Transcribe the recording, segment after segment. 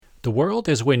The world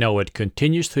as we know it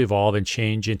continues to evolve and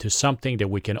change into something that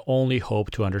we can only hope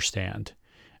to understand.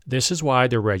 This is why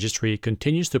the registry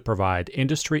continues to provide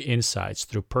industry insights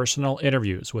through personal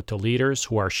interviews with the leaders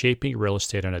who are shaping real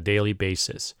estate on a daily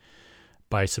basis.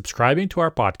 By subscribing to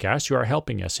our podcast, you are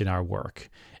helping us in our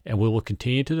work, and we will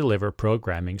continue to deliver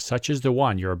programming such as the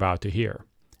one you're about to hear.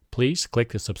 Please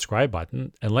click the subscribe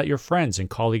button and let your friends and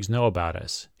colleagues know about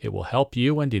us. It will help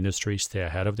you and the industry stay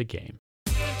ahead of the game.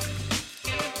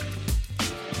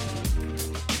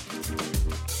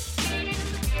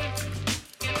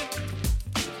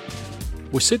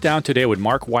 We sit down today with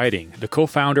Mark Whiting, the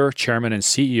co-founder, chairman, and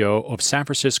CEO of San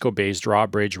Francisco-based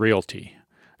Drawbridge Realty.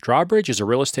 Drawbridge is a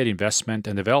real estate investment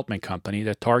and development company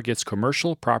that targets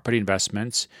commercial property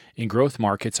investments in growth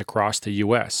markets across the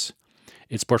U.S.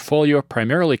 Its portfolio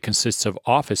primarily consists of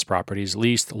office properties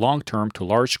leased long-term to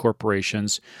large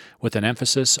corporations with an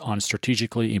emphasis on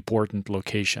strategically important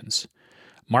locations.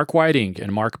 Mark Whiting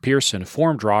and Mark Pearson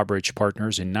formed Drawbridge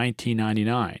Partners in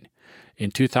 1999. In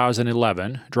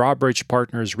 2011, Drawbridge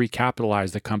Partners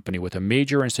recapitalized the company with a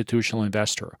major institutional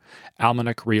investor,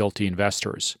 Almanac Realty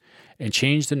Investors, and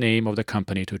changed the name of the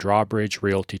company to Drawbridge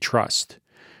Realty Trust.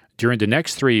 During the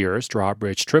next 3 years,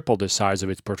 Drawbridge tripled the size of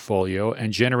its portfolio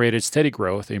and generated steady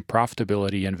growth in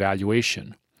profitability and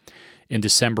valuation. In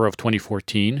December of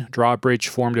 2014, Drawbridge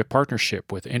formed a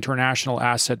partnership with international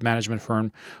asset management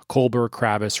firm Kohlberg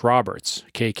Kravis Roberts,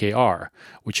 KKR,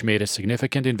 which made a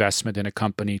significant investment in a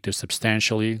company to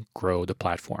substantially grow the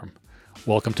platform.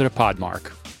 Welcome to the pod,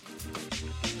 Mark.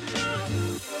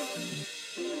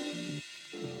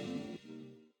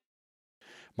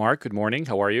 Mark, good morning.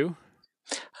 How are you?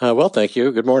 Well, thank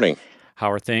you. Good morning. How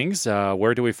are things?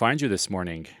 Where do we find you this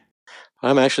morning?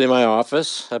 I'm actually in my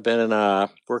office. I've been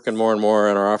working more and more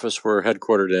in our office. We're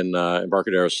headquartered in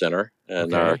Embarcadero Center,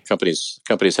 and our company's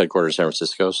headquartered in San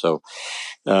Francisco. So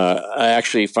I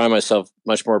actually find myself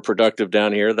much more productive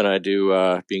down here than I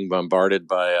do being bombarded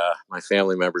by my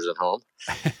family members at home.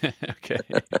 Okay.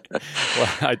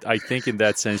 Well, I think in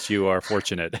that sense you are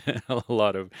fortunate. A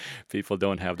lot of people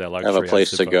don't have that luxury. Have a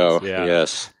place to go. Yeah.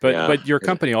 Yes. But your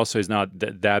company also is not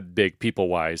that big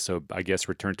people-wise, so I guess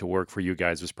return to work for you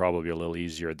guys was probably a little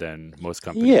easier than most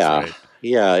companies, right?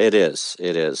 Yeah, it is.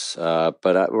 It is.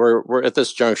 But we're at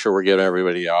this juncture, we're giving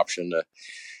everybody the option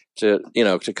to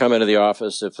come into the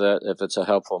office if it's a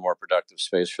helpful, more productive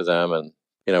space for them. And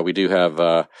we do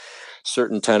have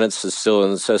certain tenants that still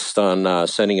insist on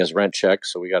sending us rent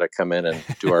checks, so we got to come in and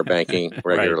do our banking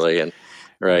regularly,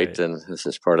 right. And this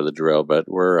is part of the drill. But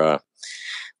we're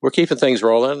keeping things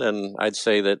rolling, and I'd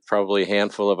say that probably a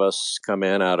handful of us come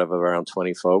in out of around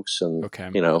 20 folks, and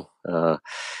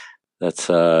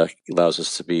that allows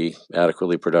us to be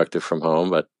adequately productive from home.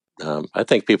 But I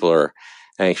think people are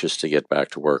anxious to get back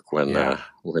to work when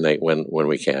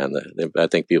we can. I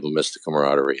think people miss the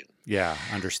camaraderie. Yeah,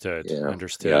 understood.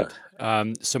 Yeah.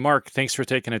 So, Mark, thanks for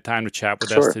taking the time to chat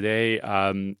with us today.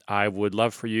 I would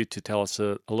love for you to tell us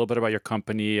a little bit about your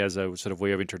company as a sort of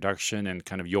way of introduction and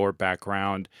kind of your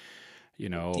background.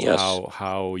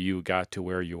 How you got to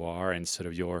where you are and sort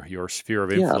of your sphere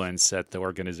of influence at the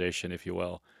organization, if you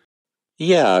will.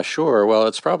 Yeah, sure. Well,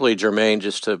 it's probably germane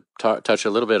just to touch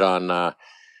a little bit on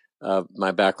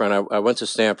my background. I went to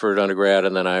Stanford undergrad,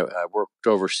 and then I worked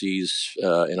overseas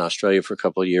in Australia for a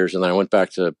couple of years, and then I went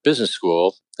back to business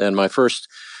school. And my first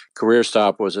career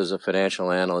stop was as a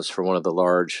financial analyst for one of the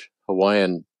large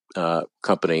Hawaiian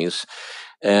companies.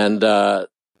 And I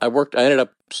ended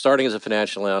up starting as a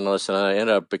financial analyst, and I ended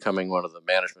up becoming one of the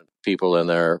management people in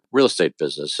their real estate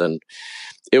business. And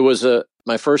it was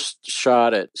my first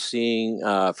shot at seeing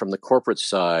from the corporate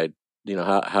side,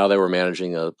 how they were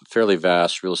managing a fairly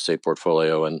vast real estate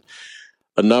portfolio. And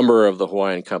a number of the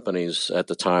Hawaiian companies at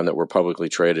the time that were publicly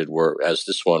traded were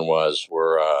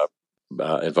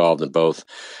involved in both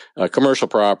commercial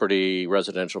property,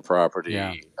 residential property,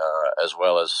 as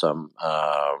well as some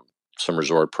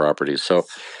resort properties. So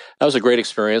that was a great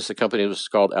experience. The company was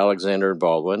called Alexander &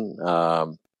 Baldwin.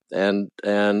 And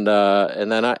then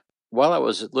while I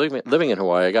was living in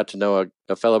Hawaii, I got to know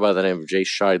a fellow by the name of Jay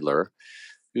Scheidler,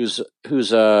 who's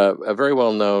a very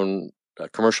well-known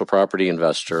commercial property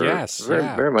investor. Yes,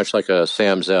 very much like a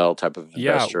Sam Zell type of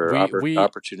investor,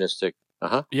 opportunistic.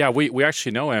 Yeah, we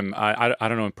actually know him. I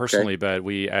don't know him personally, but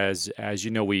we, as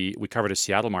you know, we cover the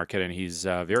Seattle market, and he's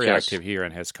very active here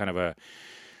and has kind of a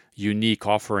unique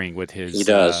offering with his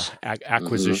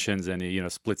acquisitions, and he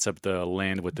splits up the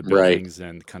land with the buildings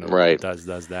and kind of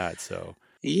does that. So.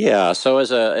 Yeah. So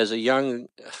as a young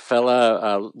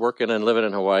fella working and living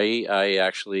in Hawaii, I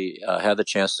actually had the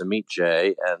chance to meet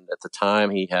Jay, and at the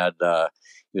time he had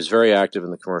He was very active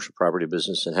in the commercial property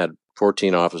business and had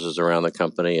 14 offices around the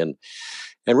company, and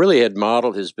really had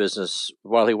modeled his business.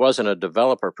 While he wasn't a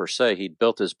developer per se, he'd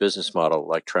built his business model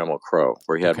like Trammell Crow,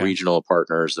 where he had regional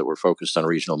partners that were focused on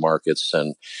regional markets,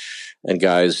 and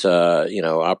guys,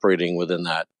 operating within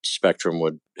that spectrum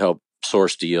would help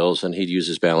source deals, and he'd use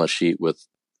his balance sheet with,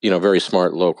 very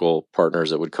smart local partners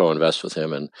that would co-invest with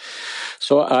him. And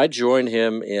so I joined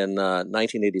him in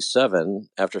 1987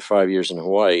 after 5 years in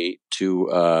Hawaii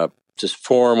to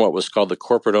form what was called the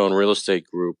corporate-owned real estate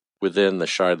group within the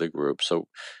Scheidler Group. So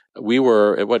we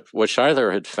were what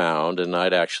Scheidler had found, and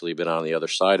I'd actually been on the other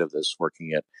side of this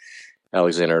working at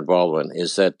Alexander and Baldwin,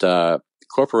 is that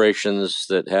corporations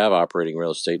that have operating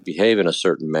real estate behave in a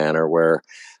certain manner where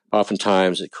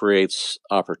oftentimes it creates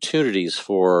opportunities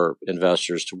for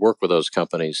investors to work with those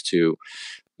companies to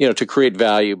create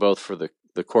value both for the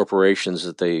corporations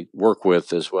that they work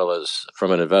with as well as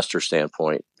from an investor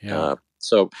standpoint. Yeah.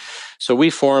 So we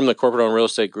formed the corporate-owned real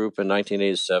estate group in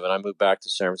 1987. I moved back to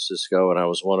San Francisco, and I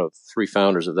was one of three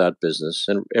founders of that business.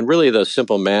 And really the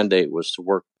simple mandate was to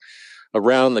work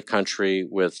around the country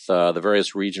with the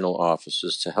various regional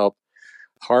offices to help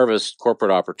harvest corporate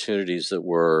opportunities that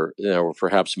were,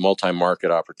 perhaps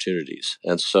multi-market opportunities.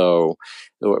 And so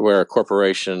where a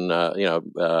corporation,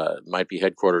 might be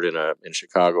headquartered in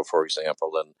Chicago, for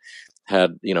example, and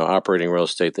had, operating real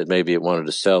estate that maybe it wanted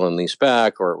to sell and lease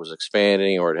back, or it was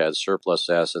expanding, or it had surplus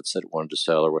assets that it wanted to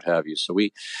sell, or what have you. So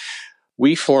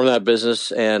we formed that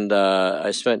business, and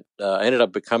I ended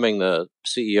up becoming the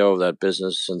CEO of that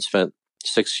business and spent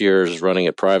 6 years running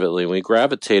it privately. And we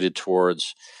gravitated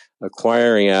towards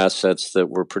acquiring assets that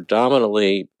were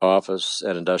predominantly office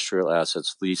and industrial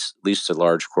assets leased to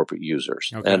large corporate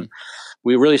users. Okay. And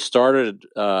we really started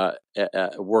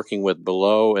working with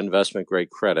below investment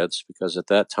grade credits because at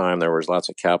that time there was lots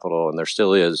of capital, and there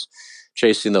still is,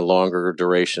 chasing the longer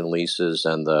duration leases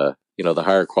and the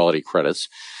higher quality credits.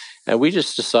 And we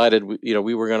just decided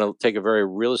we were going to take a very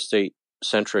real estate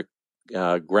centric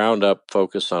ground up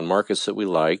focus on markets that we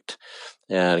liked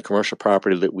and commercial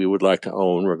property that we would like to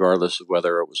own, regardless of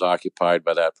whether it was occupied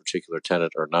by that particular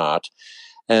tenant or not,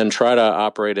 and try to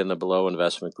operate in the below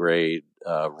investment grade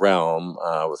realm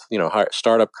with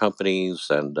startup companies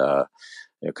and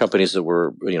companies that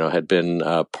were had been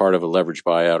part of a leveraged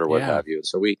buyout or what have you.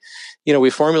 So we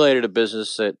formulated a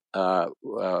business that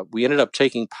we ended up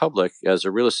taking public as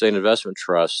a real estate investment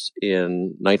trust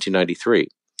in 1993.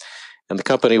 And the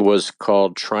company was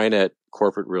called TriNet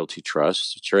Corporate Realty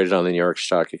Trust, traded on the New York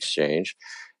Stock Exchange.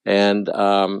 And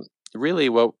really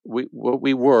what we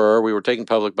were taken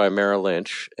public by Merrill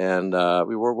Lynch, and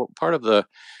we were part of the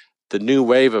new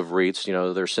wave of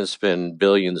REITs. There's since been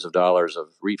billions of dollars of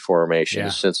REIT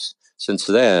formations since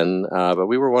then, but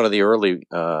we were one of the early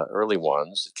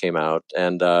ones that came out.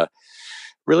 And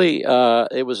really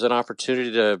it was an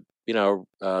opportunity to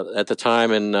at the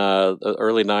time in the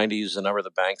early 90s, a number of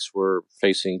the banks were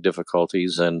facing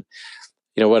difficulties. And,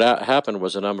 what happened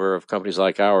was a number of companies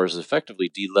like ours effectively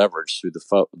deleveraged through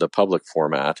the public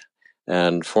format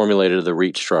and formulated the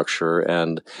REIT structure.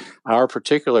 And our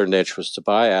particular niche was to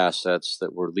buy assets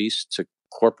that were leased to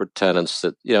corporate tenants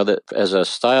that, that as a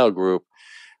style group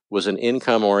was an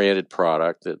income-oriented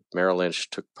product that Merrill Lynch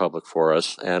took public for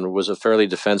us and was a fairly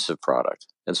defensive product.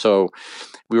 And so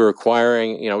we were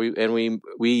acquiring,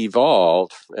 we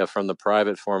evolved from the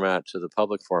private format to the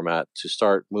public format to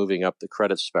start moving up the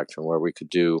credit spectrum where we could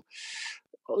do,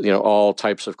 all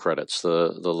types of credits,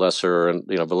 the lesser and,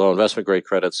 below investment grade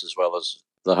credits as well as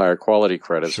the higher quality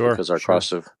credits, because our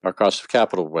cost of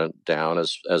capital went down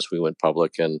as we went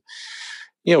public. And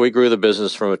we grew the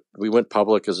business we went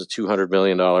public as a $200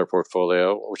 million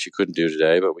portfolio, which you couldn't do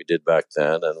today, but we did back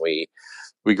then. And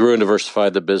we grew and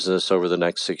diversified the business over the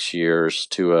next 6 years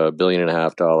to $1.5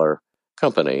 billion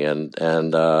company. And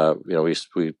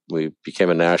we became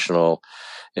a national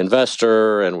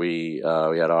investor, and we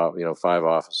had 5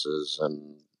 offices,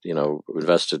 and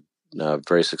invested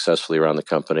very successfully around the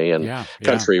country. And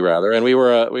we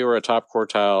were a top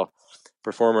quartile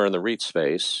performer in the REIT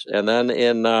space. And then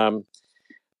in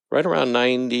right around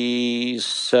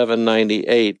 97,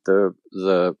 98,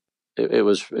 it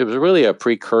was really a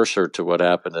precursor to what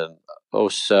happened in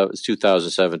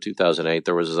 2007, 2008.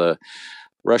 There was a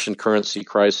Russian currency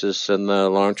crisis and the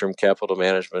long-term capital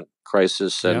management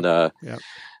crisis, and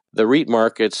the REIT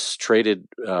markets traded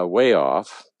way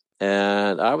off.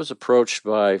 And I was approached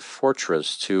by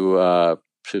Fortress to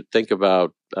think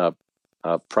about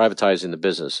privatizing the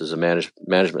business as a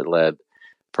management-led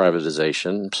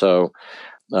privatization. So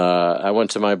I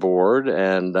went to my board,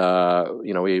 and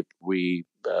we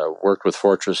worked with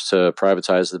Fortress to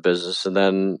privatize the business. And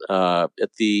then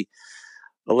at the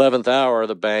 11th hour,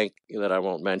 the bank that I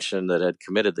won't mention that had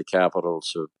committed the capital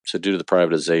to do the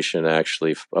privatization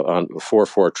actually for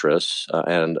Fortress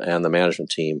and the management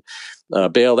team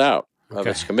bailed out of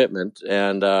its commitment.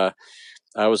 And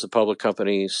I was a public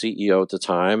company CEO at the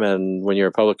time. And when you're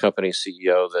a public company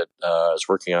CEO that is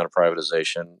working on a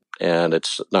privatization and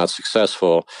it's not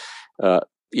successful,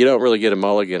 you don't really get a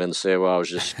mulligan and say, well, I was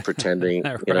just pretending,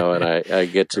 right. And I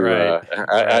get to,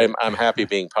 right. I'm happy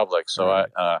being public. So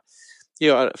right.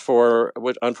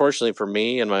 Unfortunately for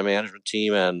me and my management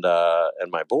team and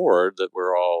my board, that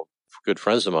were all good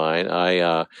friends of mine,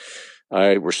 I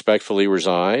respectfully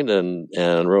resigned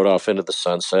and rode off into the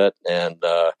sunset. And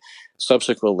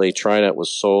subsequently, TriNet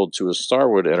was sold to a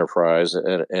Starwood enterprise,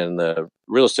 and the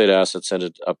real estate assets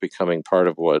ended up becoming part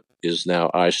of what is now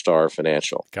iStar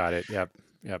Financial. Got it. Yep.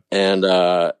 And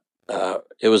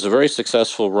it was a very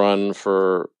successful run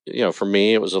for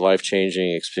me. It was a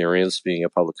life-changing experience being a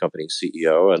public company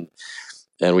CEO,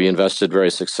 and we invested very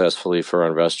successfully for our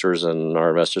investors, and our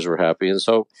investors were happy. And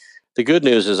so the good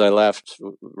news is I left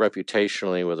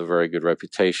reputationally with a very good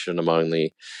reputation among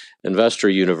the investor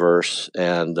universe,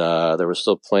 and there was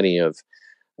still plenty of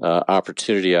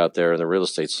opportunity out there in the real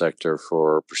estate sector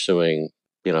for pursuing,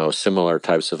 similar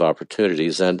types of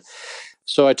opportunities. And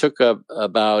so I took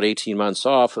about 18 months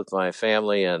off with my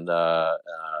family, and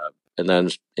then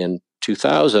in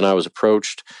 2000, I was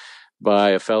approached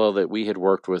by a fellow that we had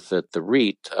worked with at the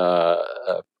REIT,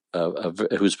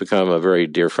 who's become a very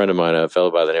dear friend of mine, a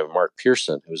fellow by the name of Mark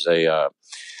Pearson, who's a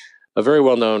very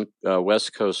well-known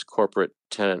West Coast corporate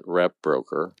tenant rep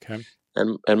broker. Okay.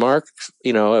 And Mark,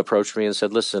 approached me and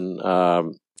said, "Listen,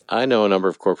 I know a number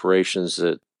of corporations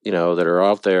that are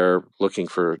out there looking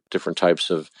for different types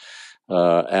of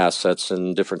assets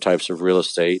and different types of real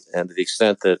estate, and to the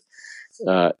extent that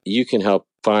you can help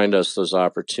find us those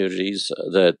opportunities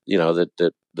that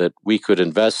that we could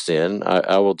invest in,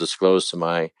 I will disclose to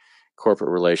my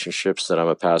corporate relationships that I'm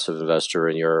a passive investor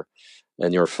in your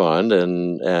fund,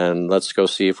 and let's go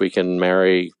see if we can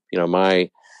marry my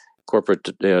corporate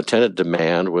tenant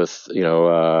demand with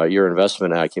your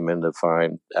investment acumen to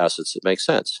find assets that make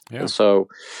sense." Yeah. And so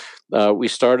we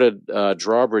started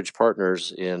Drawbridge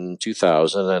Partners in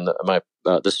 2000, and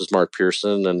this is Mark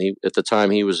Pearson, and at the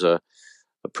time he was a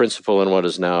principal in what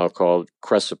is now called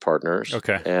Cressa Partners.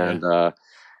 Okay.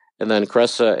 And then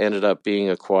Cressa ended up being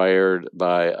acquired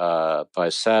by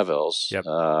Savills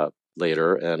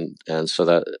later, and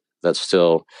so that's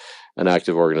still an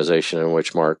active organization in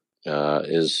which Mark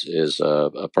is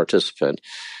a participant,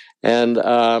 and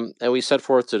we set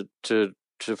forth to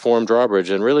form Drawbridge.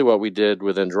 And really what we did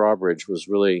within Drawbridge was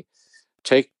really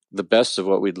take the best of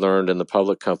what we'd learned in the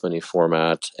public company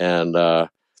format and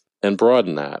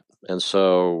broaden that. And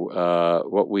so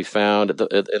what we found in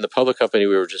the public company,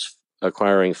 we were just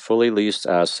acquiring fully leased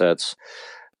assets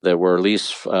that were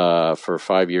leased for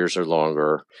 5 years or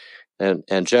longer,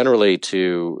 and generally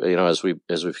to as we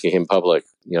became public,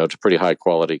 to pretty high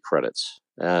quality credits.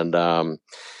 And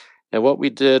what we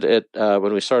did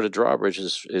when we started Drawbridge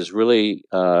is really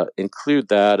include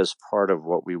that as part of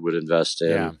what we would invest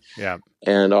in,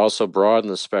 and also broaden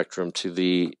the spectrum to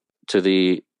the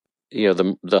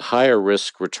higher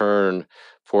risk return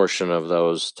portion of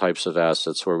those types of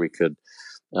assets, where we could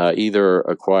either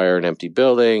acquire an empty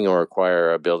building or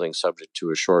acquire a building subject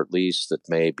to a short lease that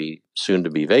may be soon to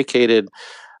be vacated,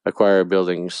 acquire a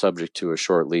building subject to a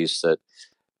short lease that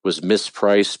was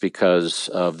mispriced because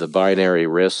of the binary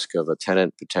risk of a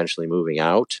tenant potentially moving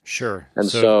out. Sure. And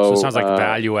so it sounds like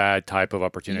value add type of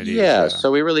opportunities. Yeah.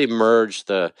 So we really merged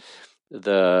the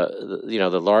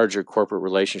larger corporate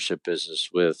relationship business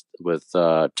with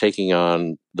taking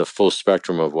on the full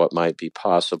spectrum of what might be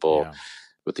possible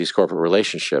with these corporate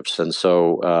relationships. And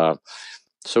so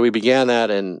we began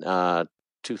that in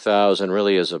 2000,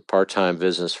 really as a part-time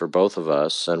business for both of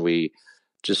us, and we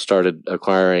just started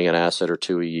acquiring an asset or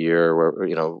two a year, where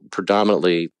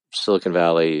predominantly Silicon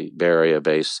Valley, Bay Area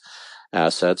based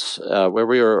assets, where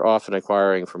we were often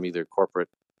acquiring from either corporate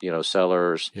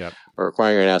sellers, or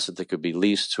acquiring an asset that could be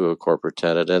leased to a corporate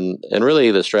tenant. And really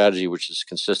the strategy, which is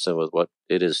consistent with what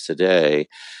it is today,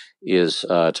 is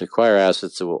to acquire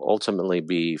assets that will ultimately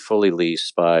be fully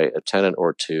leased by a tenant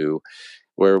or two,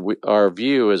 where our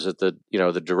view is that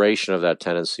the duration of that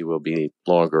tenancy will be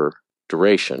longer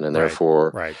duration, and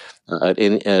therefore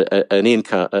an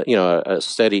income, a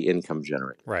steady income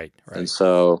generator. Right. And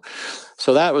so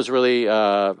that was really,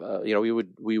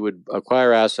 we would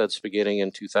acquire assets beginning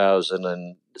in 2000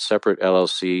 and separate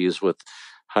LLCs with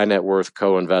high net worth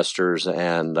co-investors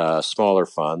and smaller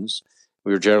funds.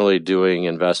 We were generally doing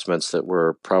investments that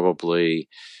were probably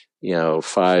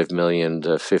 $5 million to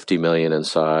 $50 million in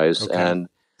size. Okay. And,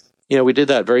 we did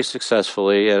that very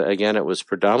successfully. And again, it was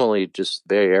predominantly just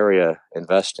Bay Area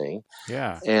investing.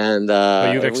 Yeah. And,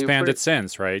 But you've and we were expanded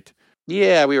since, right?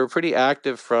 yeah, we were pretty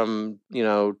active from,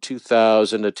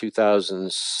 2000 to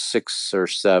 2006 or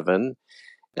 7.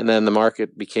 And then the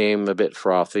market became a bit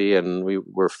frothy, and we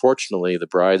were fortunately the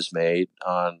bridesmaid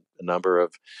on a number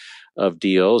of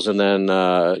deals. And then,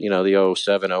 the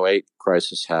 07, 08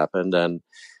 crisis happened. And,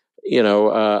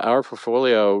 our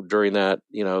portfolio during that,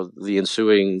 the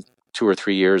ensuing 2 or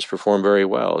 3 years performed very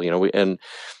well.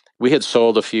 We had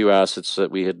sold a few assets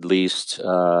that we had leased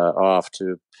off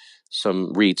to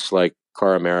some REITs like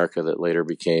Car America that later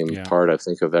became part, I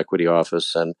think, of Equity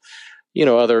Office, and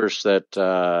others that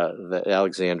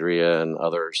Alexandria and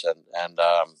others, and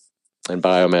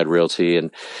Biomed Realty,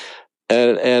 and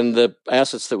the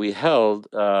assets that we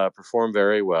held performed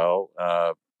very well.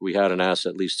 We had an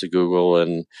asset leased to Google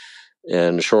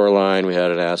and Shoreline. We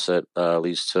had an asset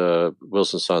leased to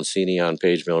Wilson Sonsini on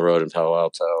Page Mill Road in Palo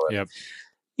Alto. And,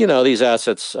 these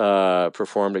assets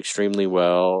performed extremely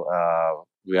well.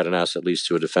 We had an asset leased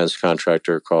to a defense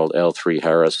contractor called L3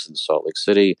 Harris in Salt Lake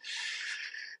City.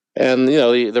 And,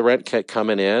 the rent kept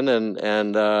coming in,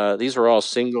 and these were all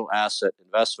single asset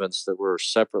investments that were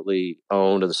separately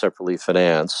owned and separately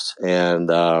financed.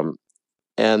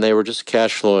 And they were just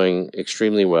cash flowing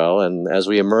extremely well. And as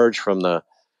we emerged from the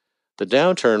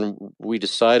downturn, we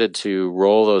decided to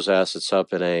roll those assets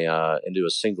up into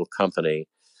a single company,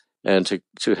 and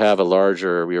to have a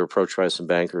larger. We were approached by some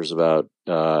bankers about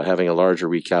having a larger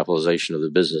recapitalization of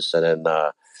the business. And then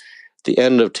the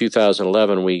end of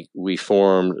 2011, we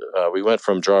formed. We went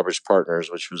from Drawbridge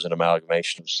Partners, which was an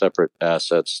amalgamation of separate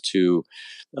assets, to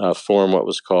form what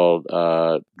was called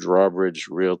Drawbridge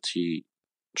Realty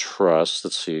Trust.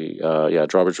 Let's see,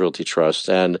 Drawbridge Realty Trust,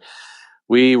 and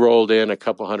we rolled in a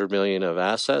couple $100 million of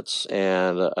assets,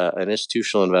 and an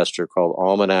institutional investor called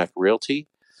Almanac Realty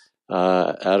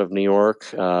out of New York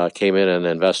came in and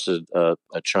invested a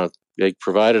chunk. They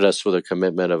provided us with a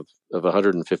commitment of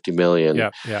 $150 million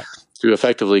to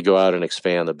effectively go out and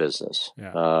expand the business.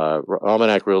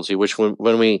 Almanac Realty, which when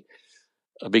we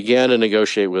began to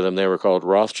negotiate with them, they were called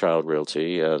Rothschild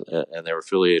Realty, and they were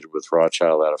affiliated with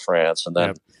Rothschild out of France. And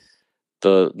then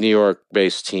the New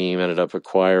York-based team ended up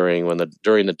acquiring,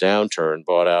 during the downturn,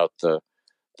 bought out the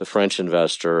French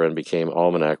investor and became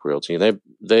Almanac Realty. And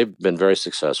they've been very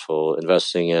successful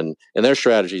investing in their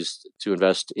strategies to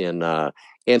invest in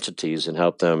entities and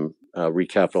help them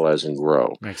recapitalize and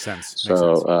grow. Makes sense.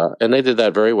 So, and they did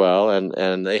that very well,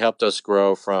 and they helped us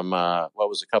grow from what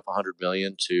was a couple $100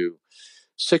 million to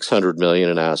 $600 million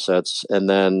in assets. And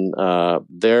then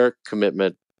their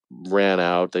commitment ran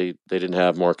out. They didn't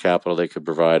have more capital they could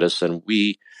provide us, and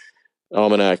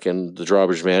Almanac and the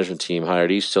Drawbridge management team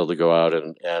hired East Hill to go out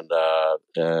and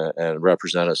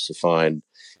represent us to find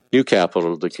new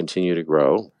capital to continue to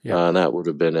grow. And that would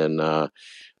have been in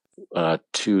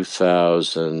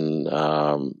 2000.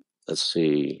 Let's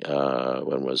see,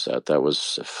 when was that? That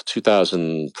was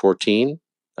 2014,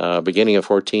 beginning of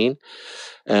 14,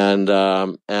 and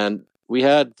we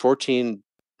had 14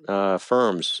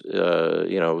 firms,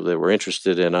 that were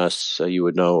interested in us. You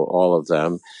would know all of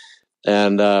them.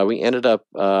 And we ended up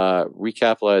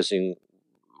recapitalizing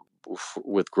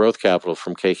with growth capital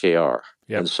from KKR.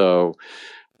 And so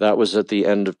that was at the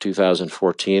end of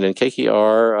 2014. And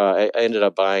KKR ended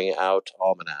up buying out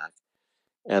Almanac.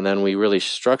 And then we really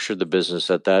structured the business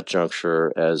at that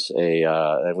juncture as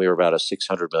and we were about a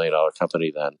 $600 million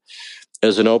company then,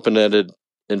 as an open-ended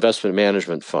investment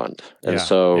management fund. And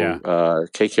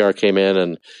KKR came in,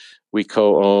 and we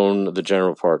co-own the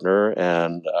general partner,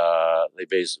 and they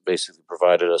basically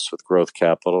provided us with growth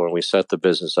capital, and we set the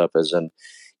business up as an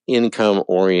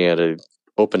income-oriented,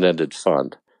 open-ended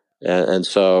fund. And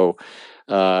so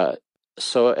at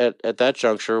that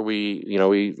juncture, we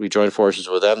joined forces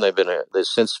with them. They've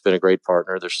since been a great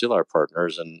partner. They're still our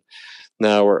partners, and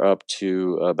now we're up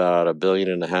to about $1.5 billion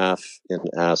in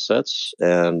assets,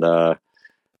 and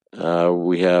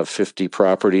we have 50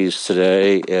 properties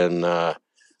today in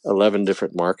 11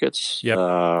 different markets.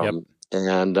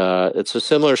 And it's a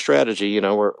similar strategy.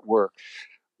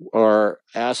 Our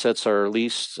assets are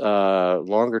leased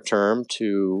longer term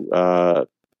to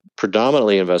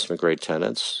predominantly investment grade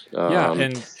tenants.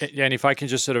 And if I can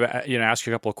just sort of ask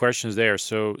you a couple of questions there.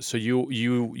 So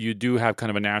you do have kind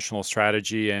of a national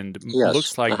strategy, and it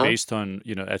looks like based on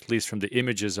at least from the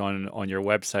images on your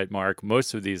website, Mark,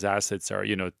 most of these assets are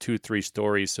 2-3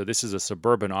 stories. So this is a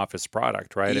suburban office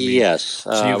product, right? Yes.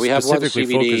 So we have one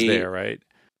CBD focused there, right?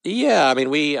 Yeah, I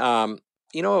mean we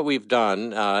what we've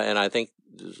done, and I think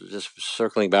just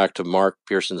circling back to Mark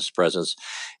Pearson's presence,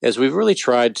 is we've really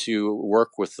tried to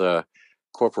work with the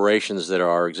corporations that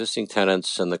are existing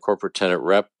tenants and the corporate tenant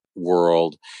rep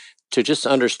world to just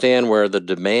understand where the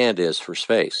demand is for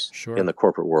space in the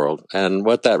corporate world. And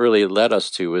what that really led us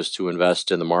to is to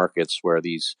invest in the markets where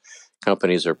these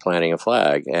companies are planting a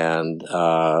flag and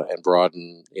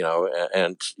broaden,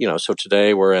 so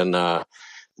today we're in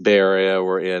Bay Area,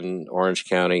 we're in Orange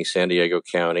County, San Diego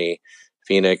County,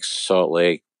 Phoenix, Salt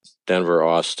Lake, Denver,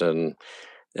 Austin,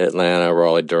 Atlanta,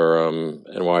 Raleigh, Durham,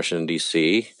 and Washington,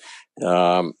 D.C.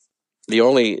 The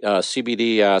only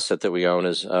CBD asset that we own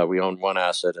is we own one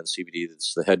asset in CBD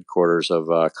that's the headquarters of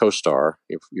CoStar.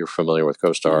 You're familiar with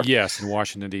CoStar. Yes, in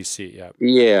Washington, D.C., yeah.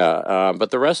 Yeah,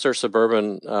 but the rest are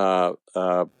suburban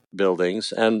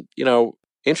buildings. And,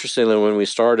 interestingly, when we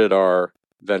started our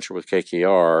venture with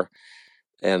KKR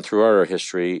and throughout our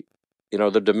history,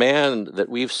 the demand that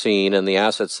we've seen and the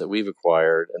assets that we've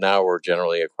acquired, and now we're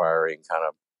generally acquiring kind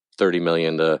of 30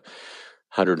 million to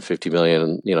 150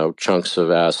 million, chunks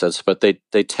of assets, but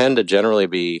they tend to generally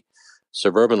be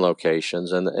suburban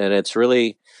locations. And it's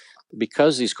really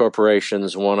because these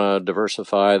corporations want to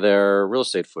diversify their real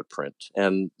estate footprint.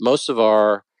 And most of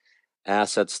our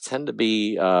assets tend to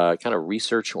be kind of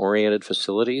research-oriented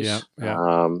facilities,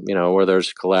 where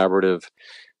there's collaborative,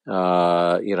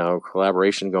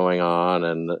 collaboration going on.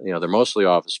 And, they're mostly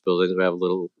office buildings. We have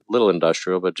a little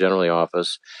industrial, but generally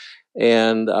office.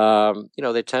 And,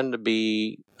 they tend to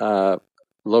be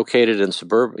located in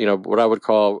suburban, what I would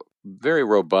call very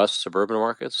robust suburban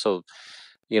markets. So,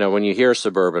 when you hear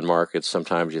suburban markets,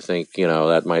 sometimes you think,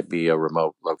 that might be a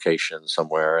remote location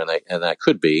somewhere, and that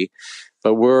could be.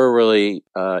 But we're really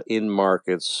in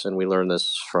markets, and we learned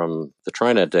this from the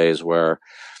TriNet days, where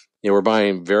we're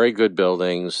buying very good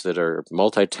buildings that are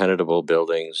multi-tenantable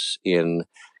buildings in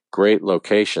great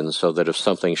locations, so that if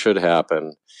something should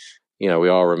happen, we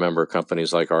all remember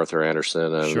companies like Arthur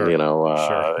Andersen, and Sure. You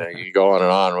go on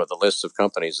and on with a list of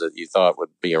companies that you thought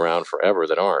would be around forever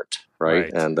that aren't,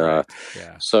 right? And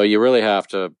so you really have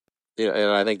to,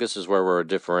 and I think this is where we're a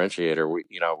differentiator.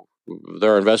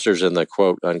 There are investors in the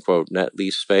quote unquote net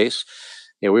lease space.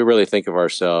 We really think of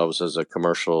ourselves as a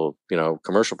commercial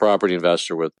property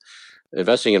investor with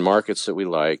investing in markets that we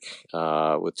like,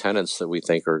 with tenants that we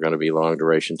think are going to be long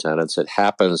duration tenants. It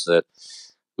happens that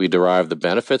we derive the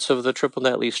benefits of the triple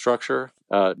net lease structure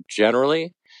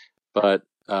generally, but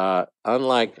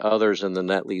unlike others in the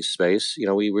net lease space,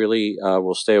 we really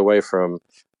will stay away from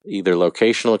either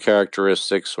locational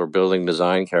characteristics or building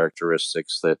design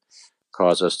characteristics that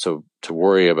cause us to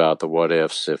worry about the what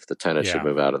ifs if the tenant should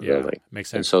move out of the building.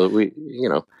 Makes sense. And so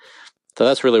so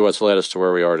that's really what's led us to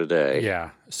where we are today.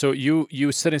 Yeah. So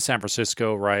you sit in San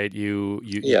Francisco, right?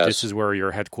 Yes. This is where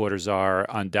your headquarters are.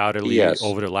 Undoubtedly, yes.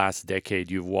 Over the last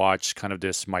decade, you've watched kind of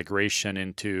this migration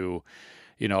into,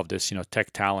 of this,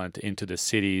 tech talent into the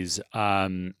cities.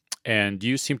 And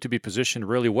you seem to be positioned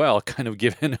really well, kind of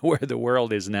given where the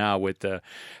world is now with the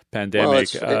pandemic.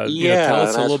 Tell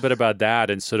us a little bit about that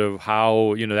and sort of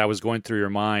how, that was going through your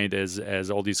mind as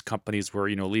all these companies were,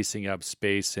 leasing up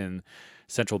space in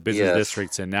central business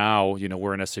districts. And now,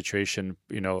 we're in a situation,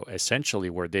 essentially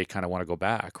where they kind of want to go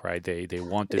back, right? They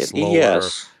want this lower,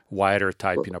 wider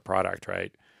type, product,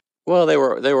 right? Well, they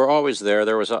were always there.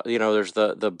 There was, there's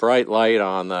the bright light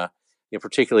on the,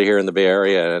 particularly here in the Bay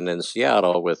Area and in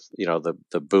Seattle with,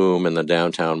 the boom in the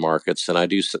downtown markets. And I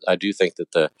do think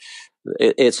that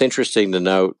it's interesting to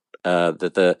note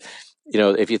that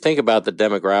if you think about the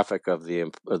demographic of the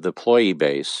employee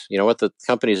base, what the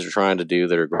companies are trying to do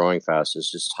that are growing fast is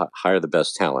just hire the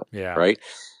best talent, right?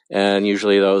 And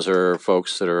usually those are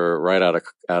folks that are right out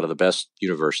of the best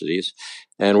universities.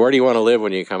 And where do you want to live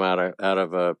when you come out of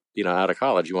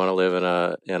college? You want to live in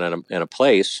a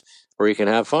place where you can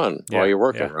have fun while you're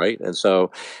working, right? And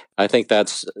so I think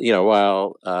that's,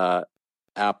 while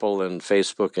Apple and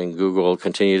Facebook and Google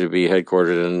continue to be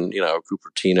headquartered in,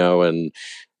 Cupertino and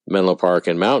Menlo Park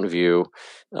and Mountain View,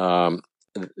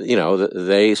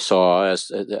 they saw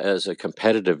as a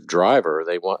competitive driver,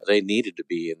 they needed to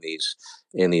be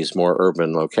in these more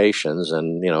urban locations.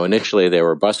 And, initially they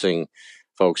were busing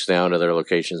folks down to their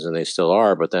locations, and they still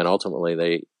are, but then ultimately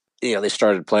they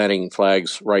started planting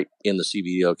flags right in the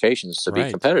CBD locations to be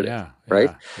competitive,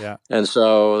 right? Yeah. And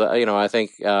so, I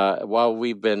think while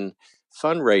we've been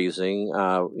fundraising,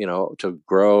 to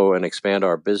grow and expand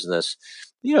our business,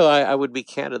 I would be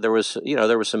candid. There was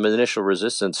some initial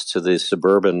resistance to the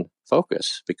suburban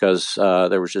focus because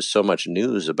there was just so much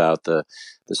news about the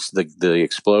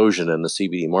explosion in the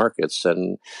CBD markets.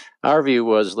 And our view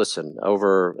was, listen,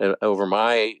 over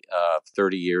my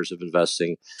 30 years of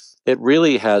investing, it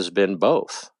really has been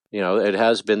both. it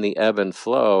has been the ebb and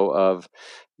flow of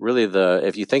really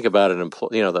if you think about an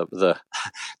employee, the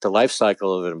life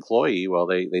cycle of an employee. Well,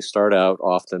 they start out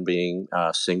often being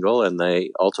single, and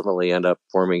they ultimately end up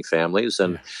forming families.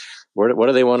 And what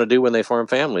do they want to do when they form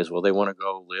families? Well, they want to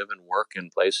go live and work in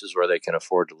places where they can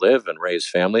afford to live and raise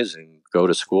families and go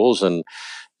to schools. And,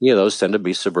 those tend to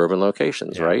be suburban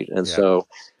locations, right? And so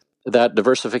that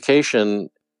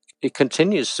diversification, it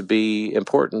continues to be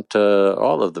important to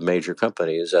all of the major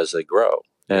companies as they grow.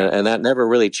 And that never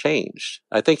really changed.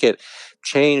 I think it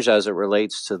changed as it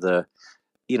relates to the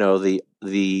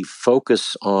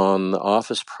focus on the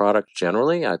office product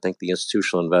generally. I think the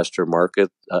institutional investor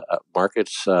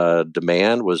market's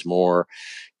demand was more,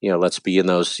 let's be in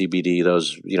those CBD,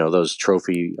 those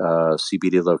trophy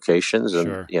CBD locations,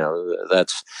 and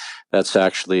that's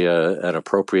actually an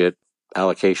appropriate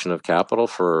allocation of capital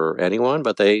for anyone,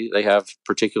 but they have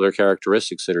particular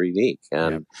characteristics that are unique.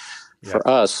 And for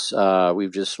us,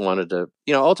 we've just wanted to,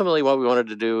 ultimately what we wanted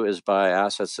to do is buy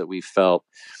assets that we felt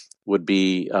would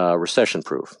be recession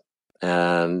proof.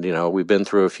 And, we've been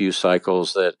through a few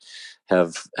cycles that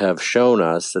have shown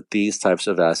us that these types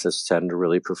of assets tend to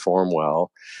really perform well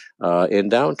in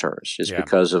downturns, just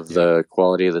because of the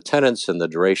quality of the tenants and the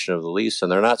duration of the lease.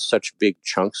 And they're not such big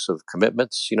chunks of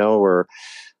commitments, where,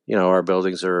 our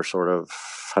buildings are sort of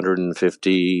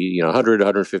 150,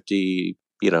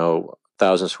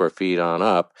 1,000 square feet on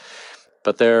up,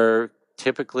 but they're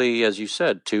typically, as you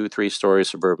said, 2-3-story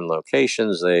suburban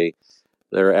locations.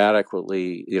 They're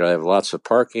adequately, they have lots of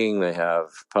parking. They have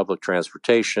public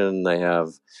transportation. They have,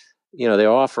 they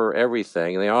offer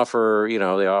everything. They offer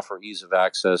ease of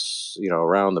access,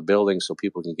 around the building so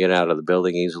people can get out of the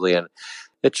building easily. And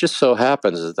it just so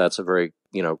happens that that's a very,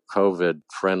 COVID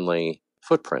friendly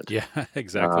footprint. Yeah,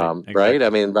 exactly. Right. I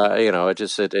mean,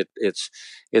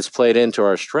 it's played into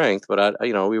our strength, but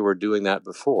we were doing that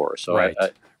before. So right.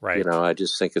 I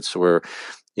just think and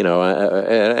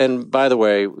by the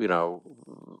way,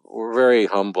 we're very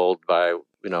humbled by,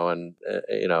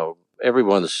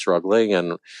 everyone's struggling,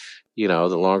 and,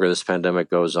 the longer this pandemic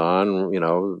goes on,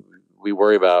 we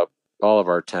worry about all of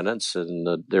our tenants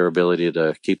and their ability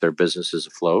to keep their businesses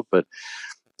afloat. But,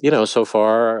 so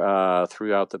far,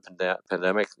 throughout the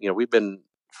pandemic, we've been,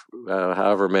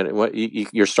 however many,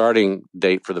 your starting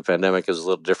date for the pandemic is a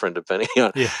little different depending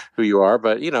on who you are,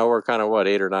 but, we're kind of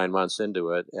 8 or 9 months into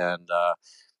it. And,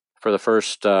 for the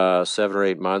first 7 or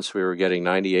 8 months, we were getting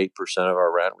 98% of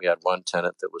our rent. We had one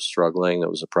tenant that was struggling.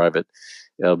 That was a private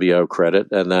LBO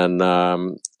credit. And then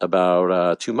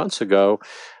about 2 months ago,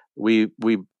 we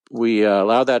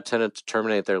allowed that tenant to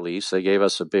terminate their lease. They gave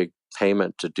us a big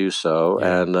payment to do so,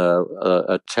 and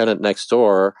a tenant next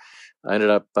door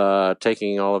ended up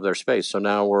taking all of their space. So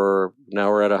now we're at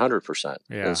 100%.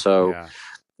 And so.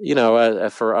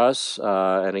 For us,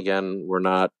 and again, we're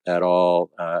not at all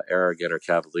arrogant or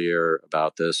cavalier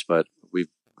about this, but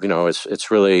it's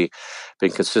really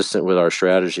been consistent with our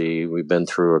strategy. We've been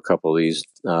through a couple of these,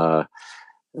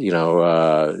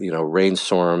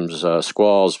 rainstorms,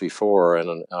 squalls before,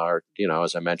 and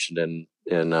as I mentioned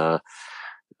in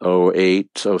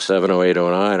 08, 07, 08,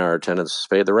 09, our tenants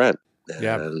paid the rent,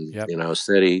 and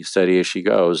steady as she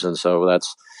goes, and so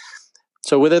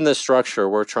So within this structure,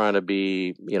 we're trying to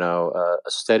be, a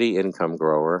steady income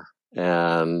grower,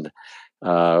 and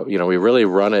we really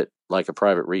run it like a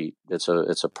private REIT. It's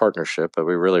a partnership, but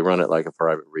we really run it like a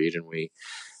private REIT, and we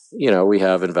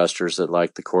have investors that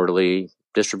like the quarterly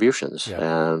distributions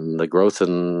and the growth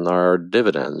in our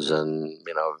dividends, and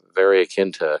very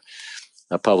akin to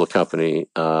a public company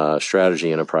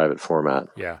strategy in a private format.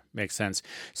 Yeah, makes sense.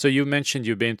 So you mentioned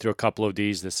you've been through a couple of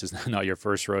these. This is not your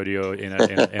first rodeo in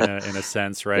a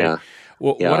sense, right? Yeah.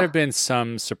 What have been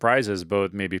some surprises,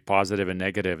 both maybe positive and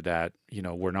negative, that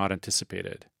were not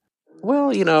anticipated?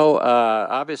 Well,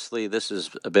 obviously this has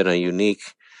been a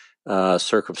unique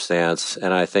circumstance,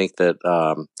 and I think that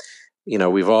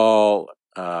we've all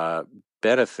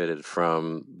benefited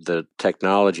from the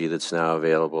technology that's now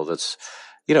available. That's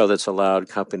allowed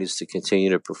companies to continue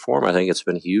to perform. I think it's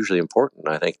been hugely important.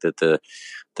 I think that the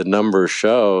numbers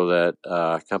show that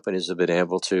companies have been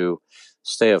able to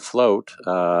stay afloat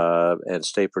and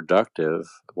stay productive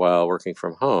while working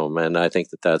from home. And I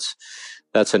think that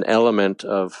that's an element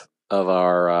of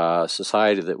our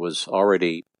society that was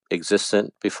already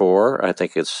existent before. I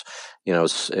think it's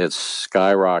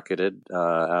skyrocketed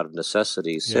out of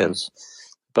necessity since.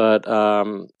 But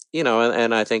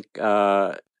and I think.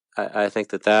 I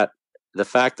think that the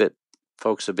fact that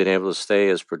folks have been able to stay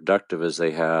as productive as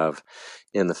they have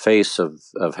in the face of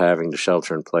having to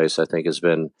shelter in place, I think has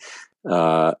been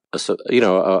a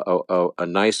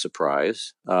nice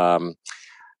surprise.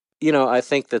 I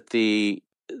think that the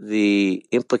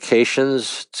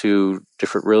implications to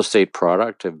different real estate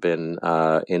product have been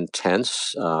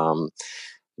intense. Some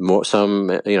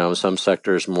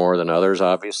sectors more than others,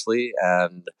 obviously,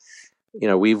 and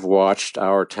we've watched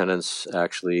our tenants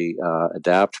actually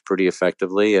adapt pretty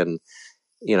effectively, and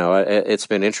it's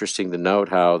been interesting to note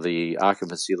how the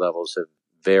occupancy levels have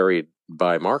varied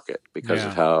by market because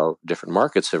of how different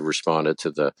markets have responded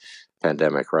to the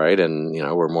pandemic, right? And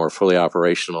we're more fully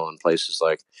operational in places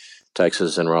like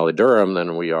Texas and Raleigh-Durham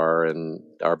than we are in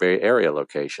our Bay Area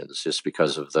locations, just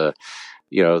because of the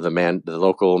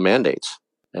local mandates,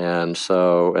 and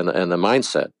so and the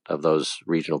mindset of those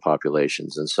regional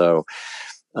populations. And so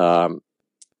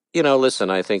listen,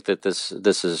 I think that this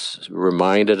has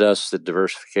reminded us that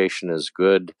diversification is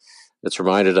good. It's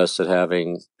reminded us that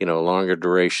having longer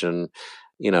duration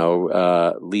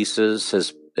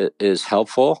leases is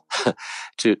helpful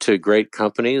to great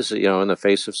companies in the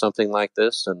face of something like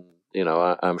this. And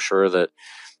I'm sure that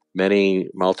many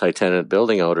multi-tenant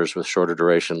building owners with shorter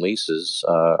duration leases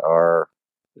are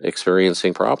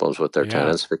experiencing problems with their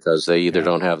tenants because they either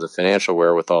don't have the financial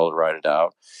wherewithal to ride it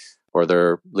out, or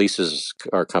their leases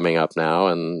are coming up now,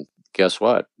 and guess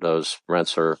what? Those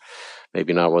rents are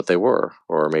maybe not what they were,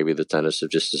 or maybe the tenants have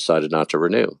just decided not to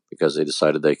renew because they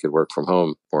decided they could work from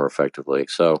home more effectively.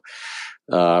 So,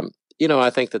 I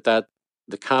think that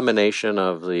the combination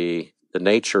of the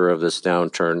nature of this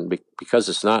downturn, because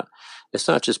it's not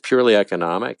just purely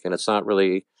economic, and it's not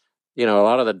really, a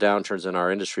lot of the downturns in our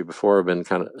industry before have been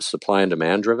kind of supply and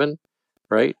demand driven,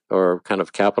 right? Or kind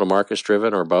of capital markets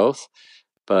driven, or both.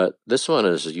 But this one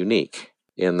is unique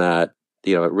in that,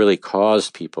 it really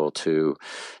caused people to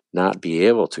not be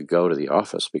able to go to the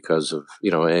office because of,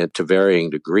 and to varying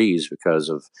degrees because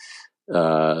of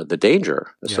the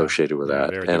danger associated with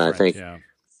that. And I think,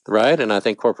 right. And I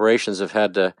think corporations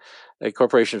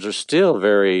corporations are still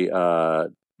very,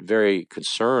 very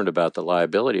concerned about the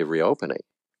liability of reopening.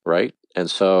 Right. And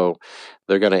so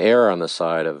they're going to err on the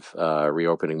side of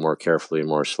reopening more carefully and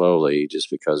more slowly, just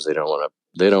because they don't want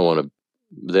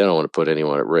to put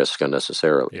anyone at risk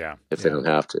unnecessarily if they don't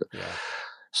have to. Yeah.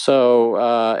 So,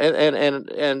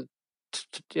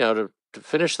 to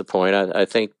finish the point, I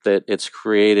think that it's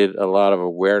created a lot of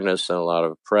awareness and a lot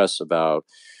of press about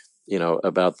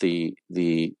the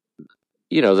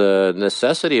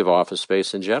necessity of office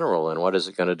space in general, and what is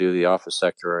it going to do to the office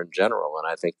sector in general. And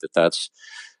I think that's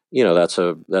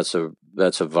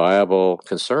a viable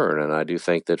concern. And I do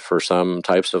think that for some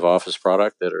types of office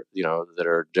product that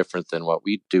are different than what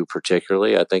we do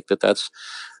particularly, I think that's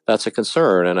a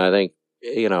concern. And I think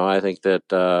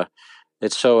that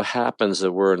it so happens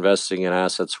that we're investing in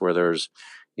assets where there's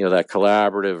that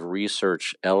collaborative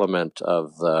research element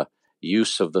of the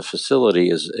use of the facility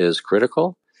is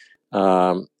critical.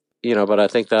 But I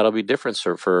think that'll be different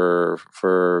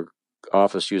for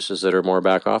office uses that are more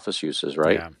back office uses,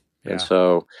 right? Yeah. Yeah. And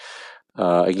so,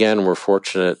 again, we're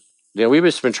fortunate. We've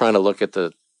just been trying to look at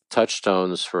the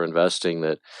touchstones for investing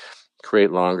that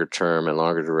create longer term and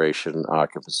longer duration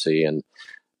occupancy. And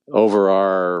over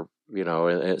our,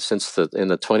 since in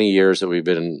the 20 years that we've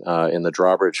been in the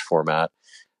drawbridge format,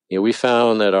 we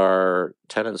found that our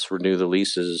tenants renew the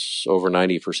leases over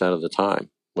 90% of the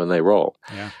time when they roll.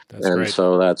 Yeah, that's great.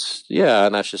 So that's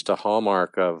just a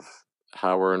hallmark of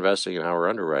how we're investing and how we're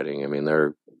underwriting. I mean,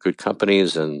 they're good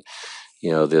companies, and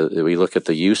we look at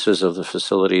the uses of the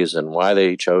facilities and why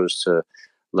they chose to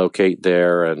locate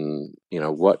there, and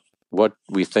what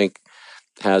we think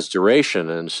has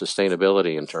duration and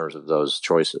sustainability in terms of those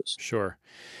choices. Sure.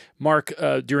 Mark,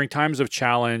 during times of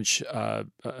challenge,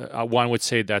 one would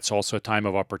say that's also a time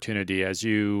of opportunity as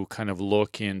you kind of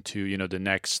look into, the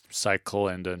next cycle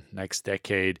and the next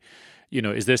decade.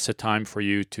 Is this a time for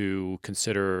you to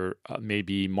consider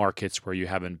maybe markets where you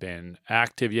haven't been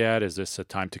active yet? Is this a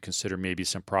time to consider maybe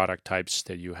some product types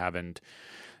that you haven't,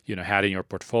 had in your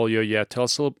portfolio yet? Tell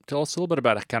us a little bit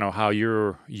about kind of how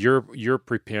you're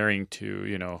preparing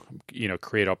to,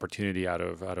 create opportunity out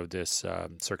of this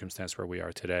circumstance where we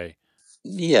are today.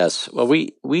 Yes. Well,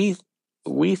 we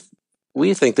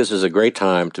think this is a great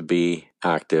time to be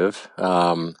active.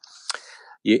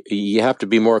 You have to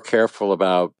be more careful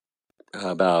about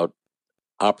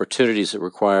opportunities that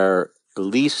require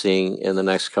leasing in the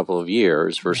next couple of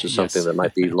years versus something that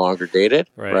might be longer dated,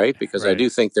 right? Because I do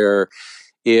think there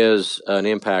is an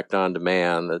impact on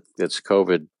demand that's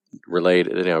COVID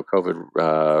related,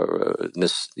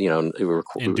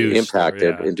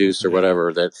 induced or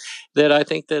whatever, that I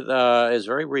think that is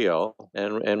very real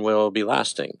and will be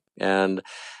lasting. And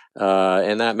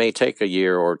that may take a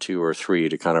year or two or three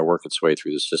to kind of work its way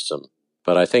through the system.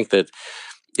 But I think that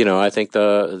I think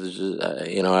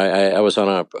I was on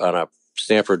a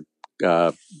Stanford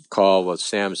call with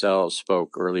Sam Zell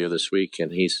spoke earlier this week,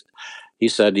 and he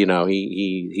said,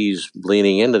 he's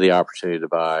leaning into the opportunity to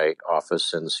buy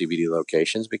office in CBD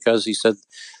locations because he said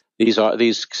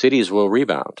these cities will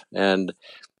rebound. And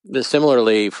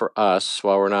similarly for us,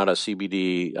 while we're not a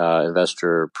CBD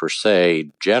investor per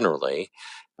se, generally,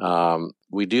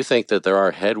 we do think that there are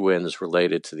headwinds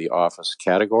related to the office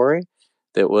category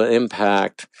that will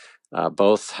impact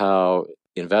both how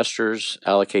investors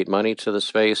allocate money to the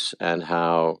space and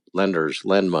how lenders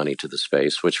lend money to the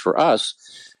space, which for us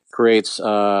creates,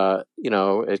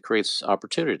 it creates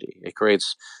opportunity. It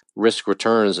creates risk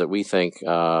returns that we think,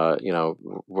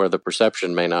 where the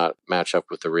perception may not match up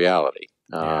with the reality,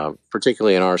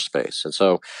 particularly in our space. And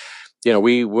so,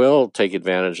 we will take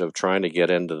advantage of trying to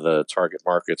get into the target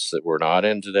markets that we're not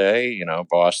in today,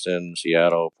 Boston,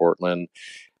 Seattle, Portland.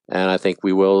 And I think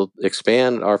we will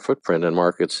expand our footprint in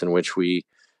markets in which we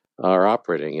are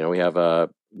operating. We have a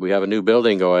new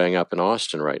building going up in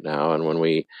Austin right now. And when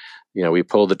we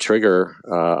pulled the trigger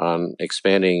on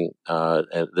expanding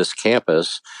this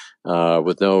campus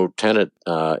with no tenant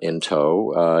in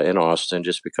tow in Austin,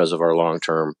 just because of our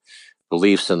long-term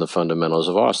beliefs in the fundamentals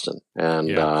of Austin. And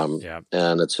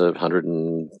and it's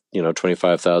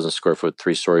 125,000 square foot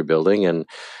 3-story building and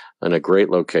a great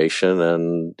location,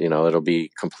 and it'll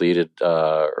be completed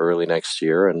early next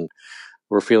year, and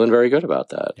we're feeling very good about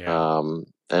that.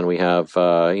 And we have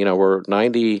we're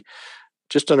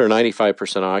just under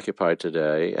 95% occupied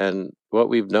today, and what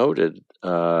we've noted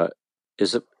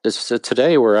is that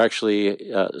today we're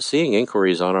actually seeing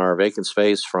inquiries on our vacant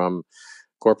space from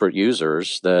corporate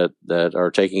users that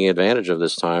are taking advantage of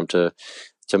this time to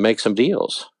make some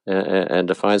deals and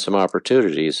to find some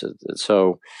opportunities.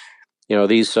 So,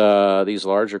 these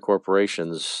larger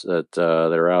corporations that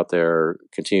are out there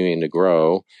continuing to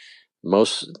grow,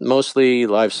 mostly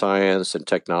life science and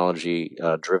technology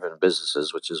driven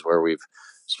businesses, which is where we've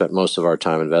spent most of our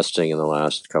time investing in the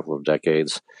last couple of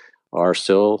decades, are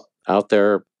still out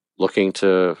there looking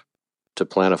to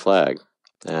plant a flag.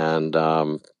 And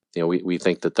we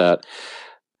think that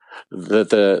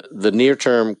the near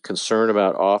term concern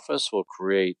about office will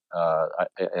create,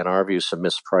 in our view, some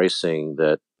mispricing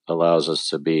that allows us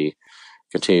to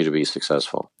continue to be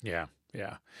successful. Yeah.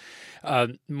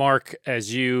 Mark,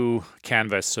 as you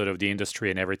canvass sort of the industry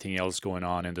and everything else going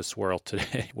on in this world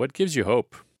today, what gives you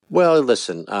hope? Well,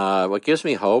 listen, what gives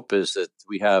me hope is that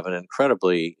we have an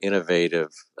incredibly innovative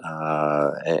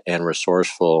and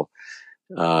resourceful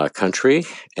country.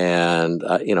 And,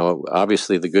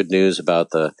 obviously the good news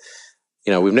about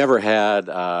we've never had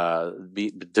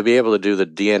to be able to do the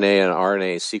DNA and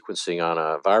RNA sequencing on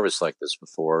a virus like this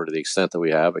before to the extent that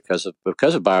we have because of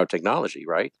biotechnology,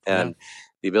 right? And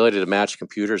the ability to match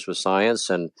computers with science.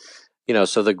 And,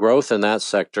 so the growth in that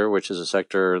sector, which is a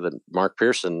sector that Mark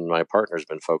Pearson, my partner, has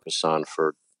been focused on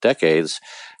for decades,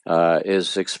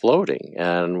 is exploding.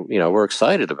 And, we're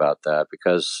excited about that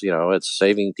because, it's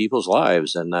saving people's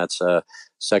lives. And that's a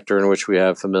sector in which we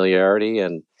have familiarity.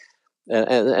 And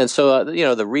so,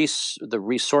 the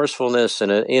resourcefulness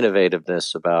and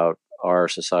innovativeness about our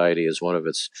society is one of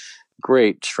its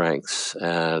great strengths.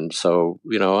 And so,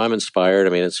 I'm inspired.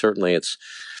 I mean,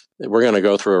 we're going to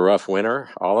go through a rough winter,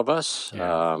 all of us.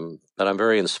 But I'm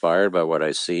very inspired by what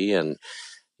I see. And,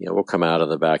 we'll come out of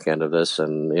the back end of this,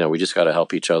 and, we just got to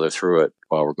help each other through it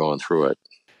while we're going through it.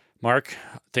 Mark,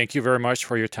 thank you very much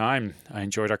for your time. I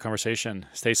enjoyed our conversation.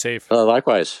 Stay safe.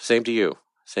 Likewise. Same to you.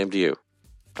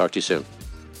 Talk to you soon.